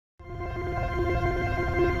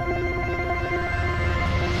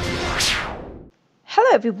Hello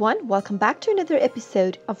everyone, welcome back to another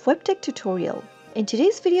episode of Webtech Tutorial. In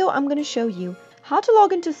today's video, I'm going to show you how to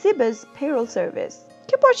log into CBIZ Payroll service.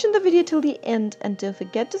 Keep watching the video till the end and don't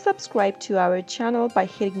forget to subscribe to our channel by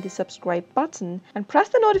hitting the subscribe button and press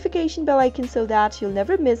the notification bell icon so that you'll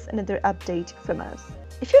never miss another update from us.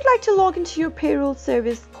 If you'd like to log into your payroll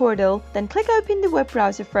service portal, then click open the web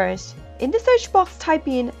browser first. In the search box, type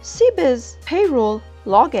in CBIZ Payroll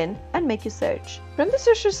login and make your search. From the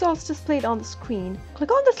search results displayed on the screen,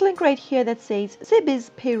 click on this link right here that says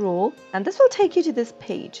CBIZ Payroll and this will take you to this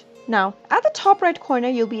page. Now, at the top right corner,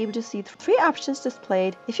 you'll be able to see three options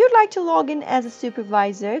displayed. If you'd like to log in as a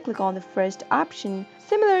supervisor, click on the first option.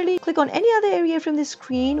 Similarly, click on any other area from the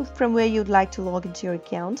screen from where you'd like to log into your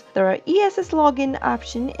account. There are ESS login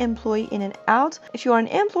option, employee in and out. If you are an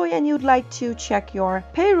employee and you'd like to check your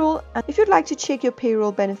payroll, and if you'd like to check your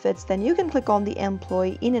payroll benefits, then you can click on the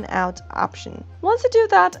employee in and out option. Once you do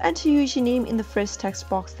that, enter your username in the first text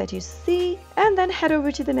box that you see, and then head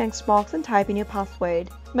over to the next box and type in your password.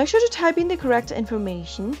 Make sure to type in the correct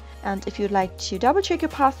information, and if you'd like to double check your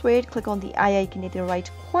password, click on the eye icon at the right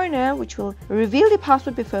corner, which will reveal the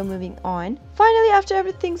password before moving on. Finally, after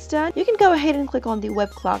everything's done, you can go ahead and click on the web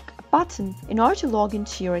clock button in order to log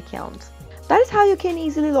into your account. That is how you can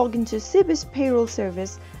easily log into CBIZ Payroll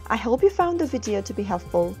service. I hope you found the video to be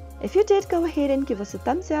helpful. If you did, go ahead and give us a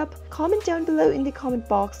thumbs up. Comment down below in the comment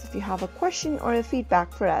box if you have a question or a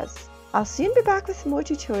feedback for us. I'll soon be back with more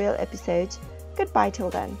tutorial episodes. Goodbye till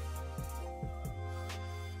then.